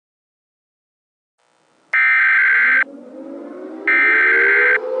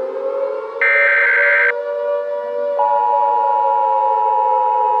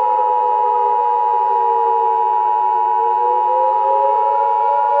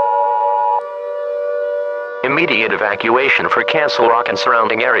immediate evacuation for Castle Rock and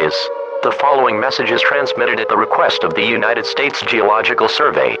surrounding areas. The following message is transmitted at the request of the United States Geological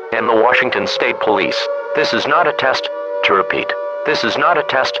Survey and the Washington State Police. This is not a test. To repeat, this is not a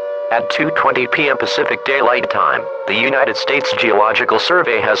test. At 2:20 p.m. Pacific Daylight Time, the United States Geological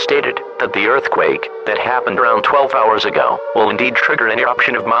Survey has stated that the earthquake that happened around 12 hours ago will indeed trigger an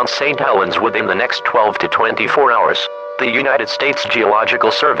eruption of Mount St. Helens within the next 12 to 24 hours. The United States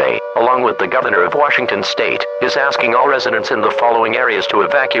Geological Survey, along with the Governor of Washington State, is asking all residents in the following areas to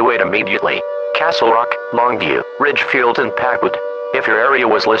evacuate immediately: Castle Rock, Longview, Ridgefield, and Packwood. If your area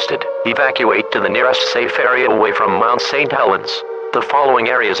was listed, evacuate to the nearest safe area away from Mount St. Helens. The following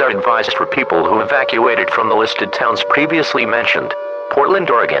areas are advised for people who evacuated from the listed towns previously mentioned: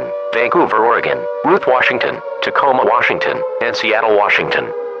 Portland, Oregon, Vancouver, Oregon, Ruth, Washington, Tacoma, Washington, and Seattle,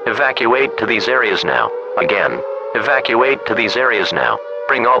 Washington. Evacuate to these areas now. Again, evacuate to these areas now.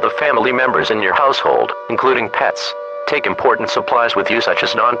 Bring all the family members in your household, including pets. Take important supplies with you such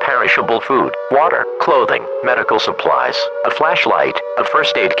as non-perishable food, water, clothing, medical supplies, a flashlight, a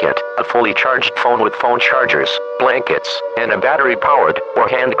first aid kit, a fully charged phone with phone chargers, blankets, and a battery-powered or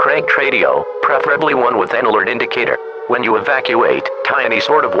hand-cranked radio, preferably one with an alert indicator. When you evacuate, tie any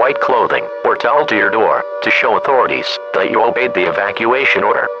sort of white clothing or towel to your door to show authorities that you obeyed the evacuation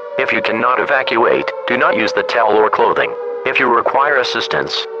order. If you cannot evacuate, do not use the towel or clothing. If you require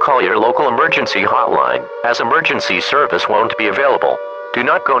assistance, call your local emergency hotline, as emergency service won't be available. Do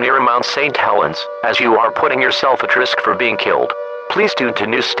not go near Mount St. Helens, as you are putting yourself at risk for being killed. Please tune to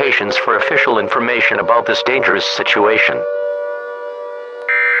news stations for official information about this dangerous situation.